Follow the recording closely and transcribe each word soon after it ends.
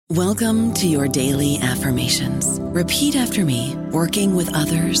Welcome to your daily affirmations. Repeat after me. Working with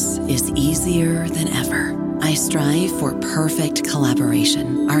others is easier than ever. I strive for perfect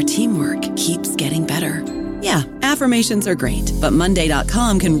collaboration. Our teamwork keeps getting better. Yeah, affirmations are great, but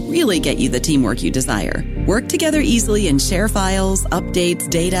Monday.com can really get you the teamwork you desire. Work together easily and share files, updates,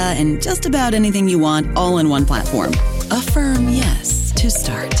 data, and just about anything you want all in one platform. Affirm yes to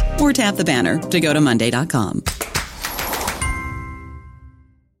start, or tap the banner to go to Monday.com.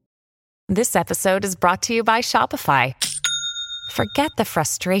 This episode is brought to you by Shopify. Forget the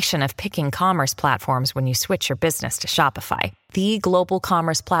frustration of picking commerce platforms when you switch your business to Shopify, the global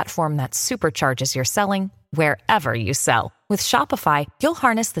commerce platform that supercharges your selling wherever you sell. With Shopify, you'll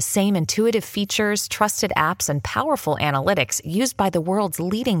harness the same intuitive features, trusted apps, and powerful analytics used by the world's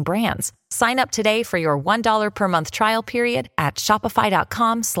leading brands. Sign up today for your $1 per month trial period at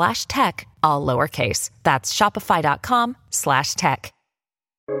shopify.com/tech, all lowercase. That's shopify.com/tech.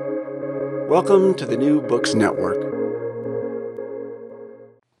 Welcome to the New Books Network.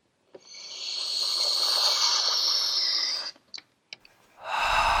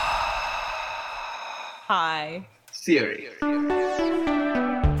 High Theory.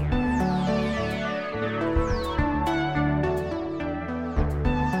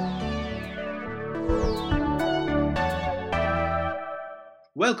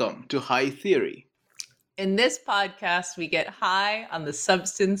 Welcome to High Theory. In this podcast, we get high on the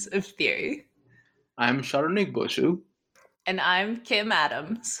substance of theory. I'm Sharonik Boshu. And I'm Kim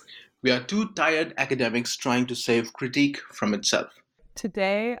Adams. We are two tired academics trying to save critique from itself.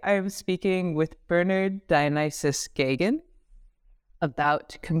 Today, I'm speaking with Bernard Dionysius Geoghegan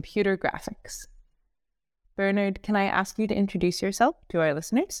about computer graphics. Bernard, can I ask you to introduce yourself to our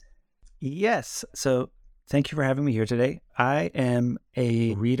listeners? Yes. So thank you for having me here today. I am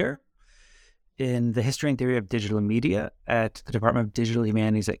a reader in the History and Theory of Digital Media at the Department of Digital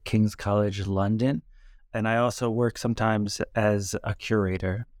Humanities at King's College London. And I also work sometimes as a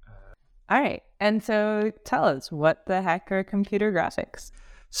curator. All right. And so tell us, what the heck are computer graphics?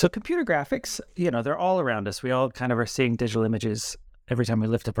 So computer graphics, they're all around us. We all kind of are seeing digital images every time we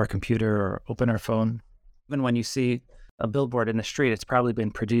lift up our computer or open our phone. Even when you see a billboard in the street, it's probably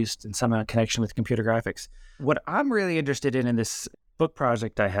been produced in some connection with computer graphics. What I'm really interested in this book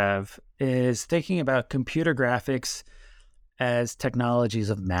project I have is thinking about computer graphics as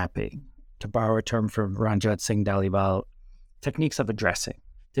technologies of mapping. To borrow a term from Ranjit Singh Dhaliwal, techniques of addressing.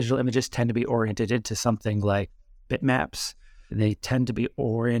 Digital images tend to be oriented into something like bitmaps. They tend to be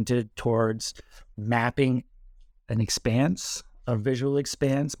oriented towards mapping an expanse, a visual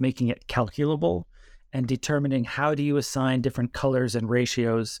expanse, making it calculable, and determining how do you assign different colors and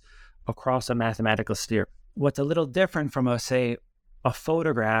ratios across a mathematical sphere. What's a little different from, say, a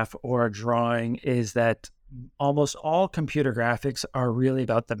photograph or a drawing is that almost all computer graphics are really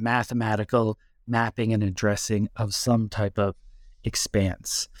about the mathematical mapping and addressing of some type of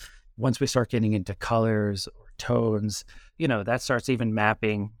expanse. Once we start getting into colors or tones, that starts even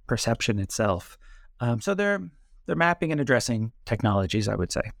mapping perception itself. So they're mapping and addressing technologies, I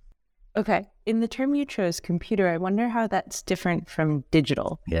would say. Okay. In the term you chose, computer, I wonder how that's different from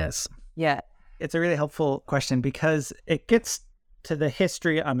digital. Yes. Yeah. It's a really helpful question because it gets to the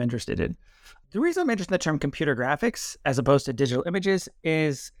history I'm interested in. The reason I'm interested in the term computer graphics as opposed to digital images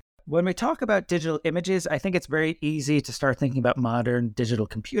is when we talk about digital images, I think it's very easy to start thinking about modern digital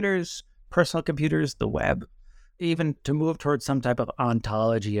computers, personal computers, the web, even to move towards some type of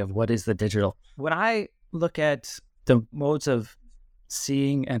ontology of what is the digital. When I look at the modes of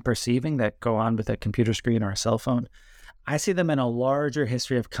seeing and perceiving that go on with a computer screen or a cell phone, I see them in a larger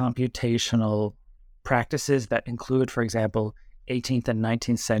history of computational practices that include, for example, 18th and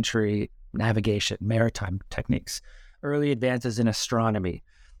 19th century navigation, maritime techniques, early advances in astronomy.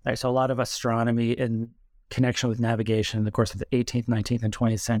 Right, so a lot of astronomy in connection with navigation in the course of the 18th, 19th, and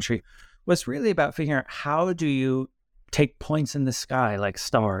 20th century was really about figuring out how do you take points in the sky like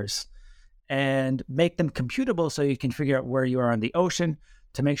stars and make them computable so you can figure out where you are on the ocean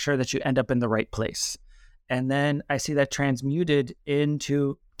to make sure that you end up in the right place. And then I see that transmuted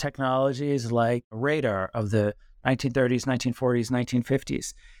into technologies like radar of the 1930s, 1940s,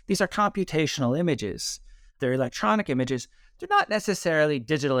 1950s. These are computational images. They're electronic images. They're not necessarily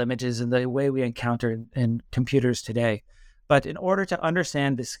digital images in the way we encounter in computers today. But in order to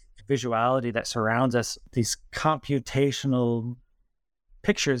understand this visuality that surrounds us, these computational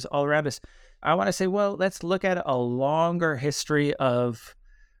pictures all around us, I want to say, well, let's look at a longer history of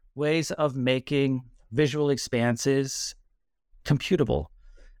ways of making visual expanses computable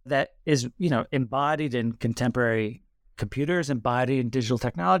that is, embodied in contemporary computers, embodied in digital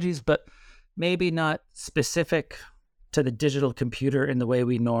technologies, but maybe not specific to the digital computer in the way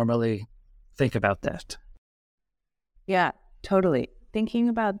we normally think about that. Yeah, totally. Thinking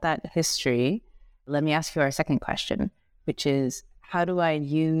about that history, let me ask you our second question, which is, how do I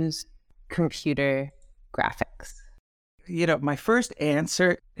use computer graphics? My first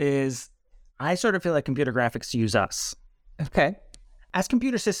answer is I sort of feel like computer graphics use us. Okay. As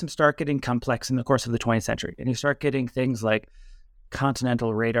computer systems start getting complex in the course of the 20th century, and you start getting things like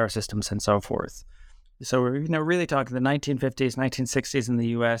continental radar systems and so forth. So we're really talking the 1950s, 1960s in the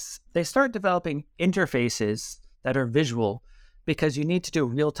US. They start developing interfaces that are visual because you need to do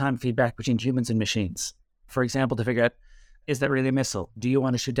real-time feedback between humans and machines. For example, to figure out, is that really a missile? Do you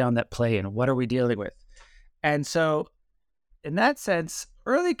want to shoot down that plane? What are we dealing with? And so in that sense,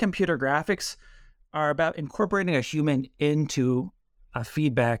 early computer graphics are about incorporating a human into a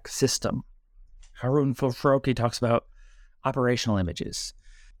feedback system. Harun Fouroki talks about operational images.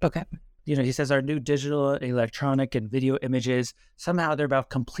 Okay. He says our new digital, electronic, and video images, somehow they're about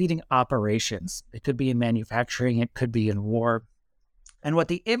completing operations. It could be in manufacturing, it could be in war. And what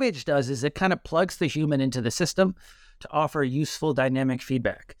the image does is it kind of plugs the human into the system to offer useful dynamic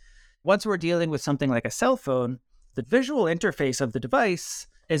feedback. Once we're dealing with something like a cell phone, the visual interface of the device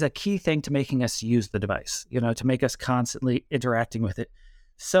is a key thing to making us use the device, to make us constantly interacting with it.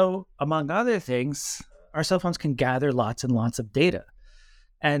 So, among other things, our cell phones can gather lots and lots of data.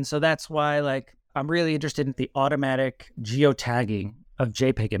 And so that's why, I'm really interested in the automatic geotagging of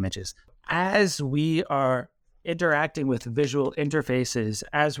JPEG images. As we are interacting with visual interfaces,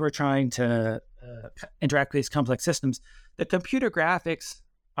 as we're trying to interact with these complex systems, the computer graphics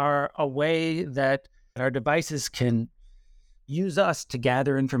are a way that our devices can use us to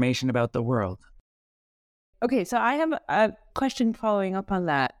gather information about the world. Okay, so I have a question following up on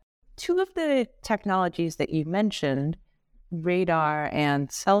that. Two of the technologies that you mentioned, radar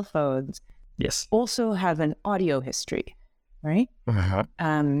and cell phones, yes, also have an audio history, right? Uh-huh.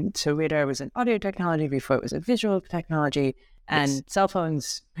 So radar was an audio technology before it was a visual technology, and Yes. cell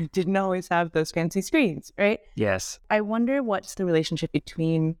phones didn't always have those fancy screens, right? Yes. I wonder what's the relationship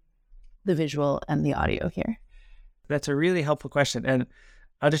between the visual and the audio here. That's a really helpful question. And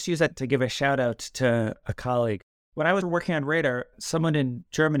I'll just use that to give a shout out to a colleague. When I was working on radar, someone in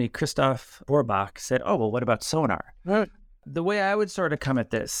Germany, Christoph Borbach, said, oh, well, what about sonar? Right. The way I would sort of come at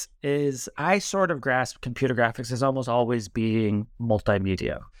this is I sort of grasp computer graphics as almost always being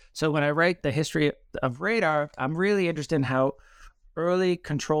multimedia. So when I write the history of radar, I'm really interested in how early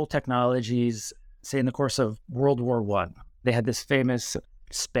control technologies, say in the course of World War I, they had this famous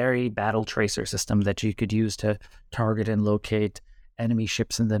Sperry battle tracer system that you could use to target and locate enemy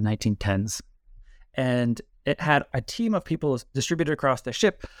ships in the 1910s. And it had a team of people distributed across the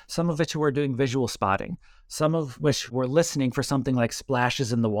ship, some of which were doing visual spotting, some of which were listening for something like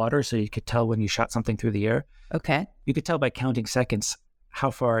splashes in the water, so you could tell when you shot something through the air. Okay. You could tell by counting seconds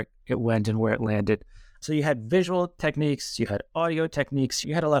how far it went and where it landed. So you had visual techniques, you had audio techniques,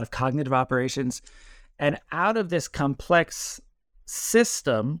 you had a lot of cognitive operations. And out of this complex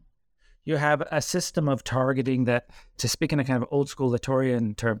system, you have a system of targeting that, to speak in a kind of old school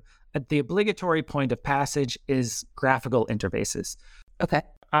Latorian term, the obligatory point of passage is graphical interfaces. Okay.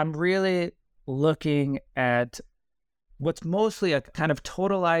 I'm really looking at what's mostly a kind of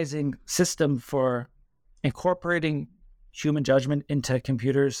totalizing system for incorporating human judgment into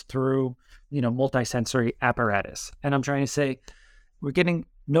computers through, multisensory apparatus. And I'm trying to say, we're getting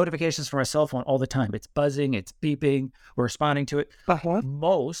notifications from our cell phone all the time. It's buzzing, it's beeping, we're responding to it.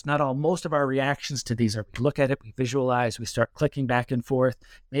 Most, not all, most of our reactions to these are we look at it, we visualize, we start clicking back and forth.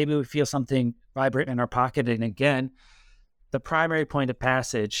 Maybe we feel something vibrate in our pocket. And again, the primary point of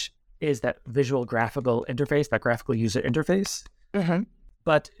passage is that visual graphical interface, that graphical user interface. Mm-hmm.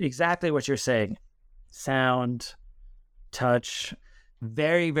 But exactly what you're saying, sound, touch,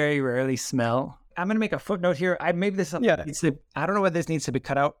 very, very rarely smell. I'm going to make a footnote here. I don't know whether this needs to be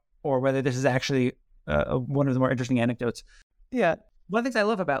cut out or whether this is actually one of the more interesting anecdotes. Yeah. One of the things I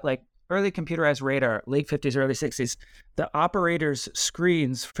love about early computerized radar, late 50s, early 60s, the operators'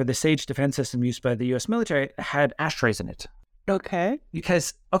 screens for the SAGE defense system used by the U.S. military had ashtrays in it. Okay.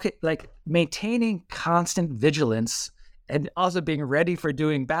 Because, maintaining constant vigilance and also being ready for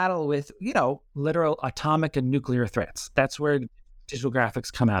doing battle with, literal atomic and nuclear threats. That's where digital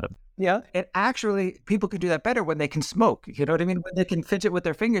graphics come out of. Yeah. And actually, people can do that better when they can smoke. You know what I mean? When they can fidget with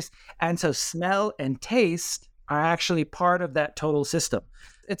their fingers. And so smell and taste are actually part of that total system.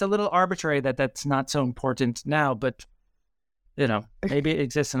 It's a little arbitrary that that's not so important now, but, maybe it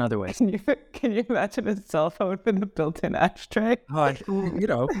exists in other ways. Can you imagine a cell phone with a built-in ashtray?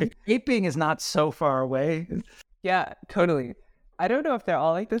 Vaping is not so far away. Yeah, totally. I don't know if they're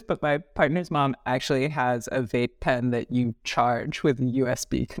all like this, but my partner's mom actually has a vape pen that you charge with a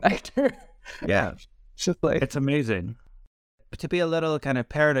USB connector. Yeah. It's just like, It's amazing. To be a little kind of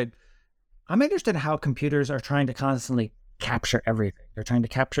paranoid, I'm interested in how computers are trying to constantly capture everything. They're trying to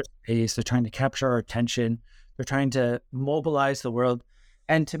capture space. They're trying to capture our attention. They're trying to mobilize the world.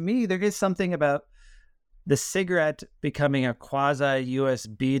 And to me, there is something about the cigarette becoming a quasi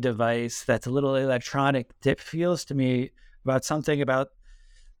USB device that's a little electronic that feels to me about something about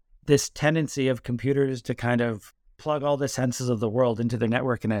this tendency of computers to kind of plug all the senses of the world into their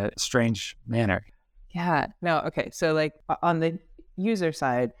network in a strange manner. yeah, no, okay. So like on the user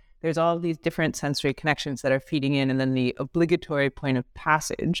side, there's all these different sensory connections that are feeding in, and then the obligatory point of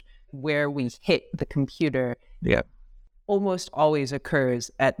passage where we hit the computer Yeah. almost always occurs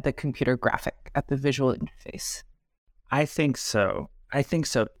at the computer graphic, at the visual interface. I think so.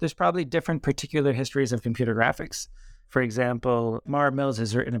 There's probably different particular histories of computer graphics. For example, Mara Mills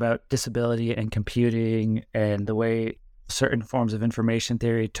has written about disability and computing and the way certain forms of information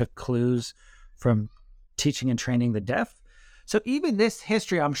theory took clues from teaching and training the deaf. So even this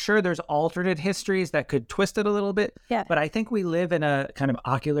history, I'm sure there's alternate histories that could twist it a little bit. Yeah. But I think we live in a kind of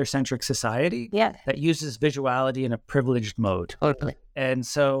ocular-centric society Yeah. that uses visuality in a privileged mode. Totally. And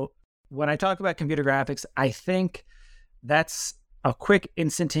so when I talk about computer graphics, I think that's a quick,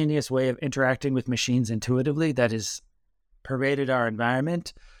 instantaneous way of interacting with machines intuitively that has pervaded our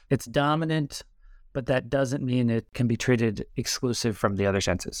environment. It's dominant, but that doesn't mean it can be treated exclusive from the other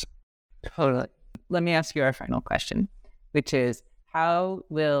senses. Totally. Let me ask you our final question, which is, how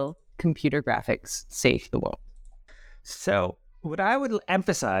will computer graphics save the world? So what I would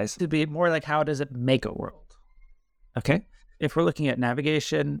emphasize to be more like, how does it make a world? Okay. If we're looking at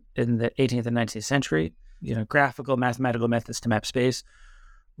navigation in the 18th and 19th century, graphical, mathematical methods to map space,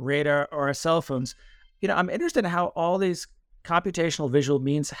 radar, or our cell phones, I'm interested in how all these computational visual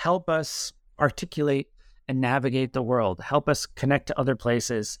means help us articulate and navigate the world, help us connect to other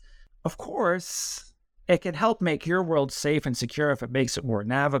places. Of course, it can help make your world safe and secure if it makes it more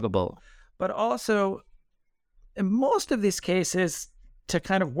navigable. But also, in most of these cases, to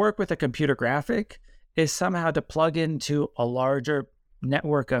kind of work with a computer graphic is somehow to plug into a larger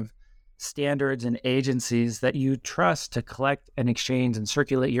network of standards and agencies that you trust to collect and exchange and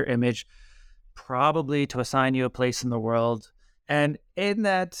circulate your image, probably to assign you a place in the world. And in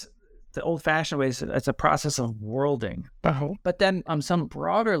that, the old-fashioned ways, it's a process of worlding. But then on some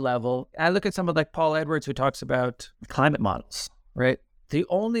broader level, I look at someone like Paul Edwards, who talks about climate models, right? The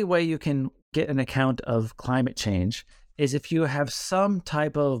only way you can get an account of climate change is if you have some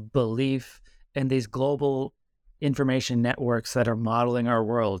type of belief in these global information networks that are modeling our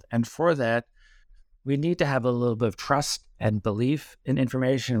world. And for that, we need to have a little bit of trust and belief in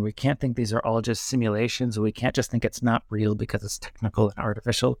information. We can't think these are all just simulations. We can't just think it's not real because it's technical and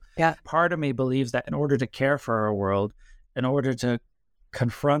artificial. Yeah. Part of me believes that in order to care for our world, in order to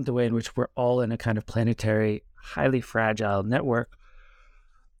confront the way in which we're all in a kind of planetary, highly fragile network,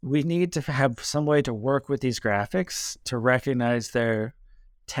 we need to have some way to work with these graphics to recognize their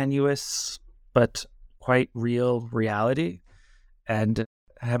tenuous but quite real reality and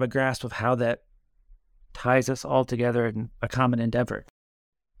have a grasp of how that ties us all together in a common endeavor.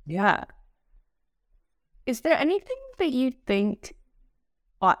 Yeah. Is there anything that you think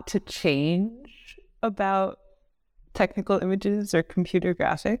ought to change about technical images or computer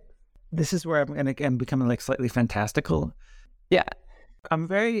graphics? This is where I'm becoming like slightly fantastical. Yeah. I'm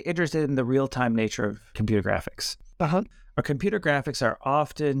very interested in the real-time nature of computer graphics. Our computer graphics are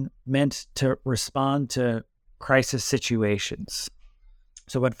often meant to respond to crisis situations.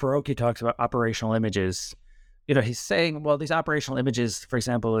 So when Farokhi talks about operational images, he's saying, well, these operational images, for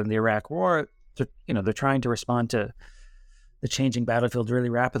example, in the Iraq War, they're trying to respond to the changing battlefield really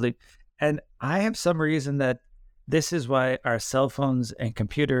rapidly. And I have some reason that this is why our cell phones and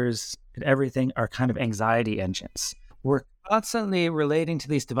computers and everything are kind of anxiety engines. We're constantly relating to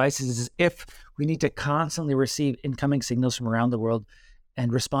these devices as if we need to constantly receive incoming signals from around the world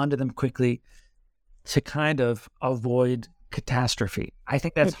and respond to them quickly to kind of avoid catastrophe. I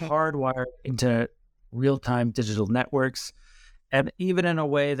think that's hardwired into real-time digital networks, and even in a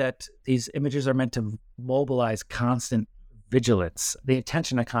way that these images are meant to mobilize constant vigilance. The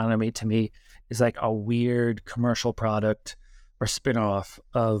attention economy, to me, is like a weird commercial product or spin-off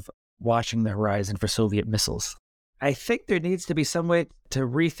of watching the horizon for Soviet missiles. I think there needs to be some way to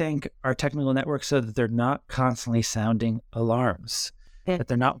rethink our technical networks so that they're not constantly sounding alarms, that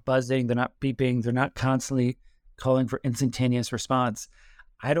they're not buzzing, they're not beeping, they're not constantly calling for instantaneous response.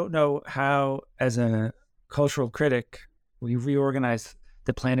 I don't know how, as a cultural critic, we reorganize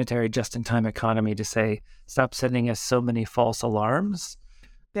the planetary just-in-time economy to say, stop sending us so many false alarms.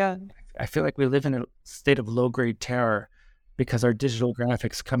 Yeah. I feel like we live in a state of low-grade terror because our digital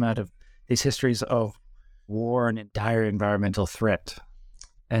graphics come out of these histories of war and dire environmental threat.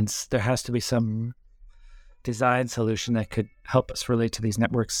 And there has to be some design solution that could help us relate to these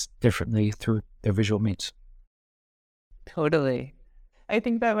networks differently through their visual means. Totally. I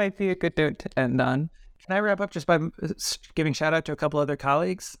think that might be a good note to end on. Can I wrap up just by giving shout out to a couple other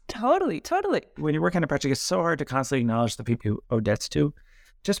colleagues? Totally. When you're working on a project, it's so hard to constantly acknowledge the people you owe debts to.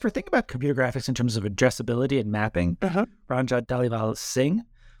 Just for thinking about computer graphics in terms of addressability and mapping, Ranjat Dhaliwal Singh,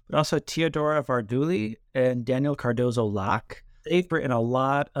 but also Teodora Vardouli and Daniel Cardozo-Locke. They've written a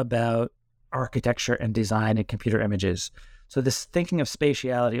lot about architecture and design in computer images. So this thinking of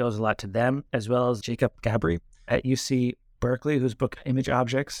spatiality owes a lot to them, as well as Jacob Gabry at UC Berkeley, whose book Image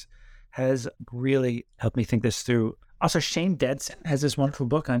Objects has really helped me think this through. Also, Shane Dedson has this wonderful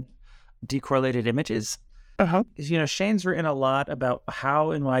book on decorrelated images. Shane's written a lot about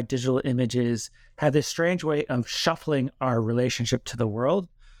how and why digital images have this strange way of shuffling our relationship to the world.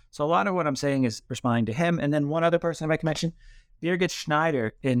 So a lot of what I'm saying is responding to him. And then one other person I might mention, Birgit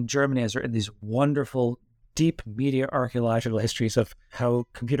Schneider in Germany has written these wonderful, deep media archaeological histories of how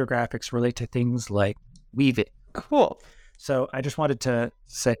computer graphics relate to things like weaving. Cool. So I just wanted to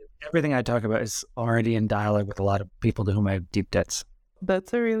say everything I talk about is already in dialogue with a lot of people to whom I have deep debts.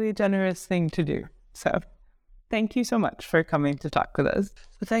 That's a really generous thing to do. So thank you so much for coming to talk with us.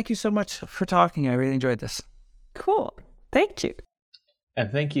 Thank you so much for talking. I really enjoyed this. Cool. Thank you.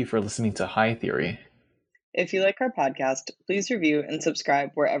 And thank you for listening to High Theory. If you like our podcast, please review and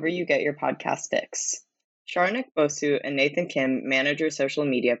subscribe wherever you get your podcast fix. Sharnik Bosu and Nathan Kim manage your social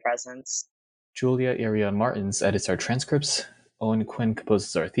media presence. Julia Irion Martins edits our transcripts, Owen Quinn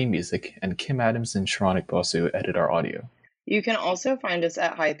composes our theme music, and Kim Adams and Sharnik Bosu edit our audio. You can also find us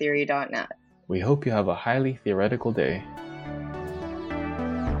at hightheory.net. We hope you have a highly theoretical day.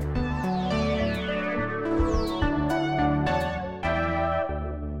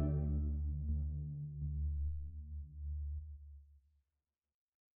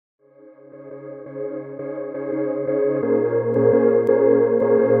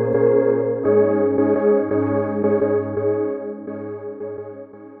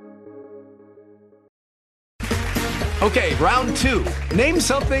 Okay, round two. Name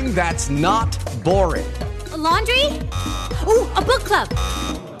something that's not boring. A laundry? Ooh, a book club.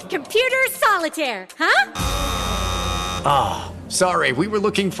 Computer solitaire, huh? Ah, oh, sorry, we were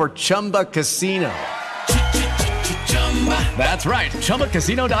looking for Chumba Casino. That's right,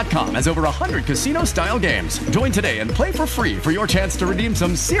 ChumbaCasino.com has over 100 casino-style games. Join today and play for free for your chance to redeem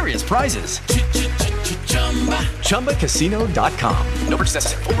some serious prizes. ChumbaCasino.com. No purchase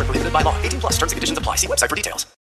necessary. Void where prohibited by law. 18+ terms and conditions apply. See website for details.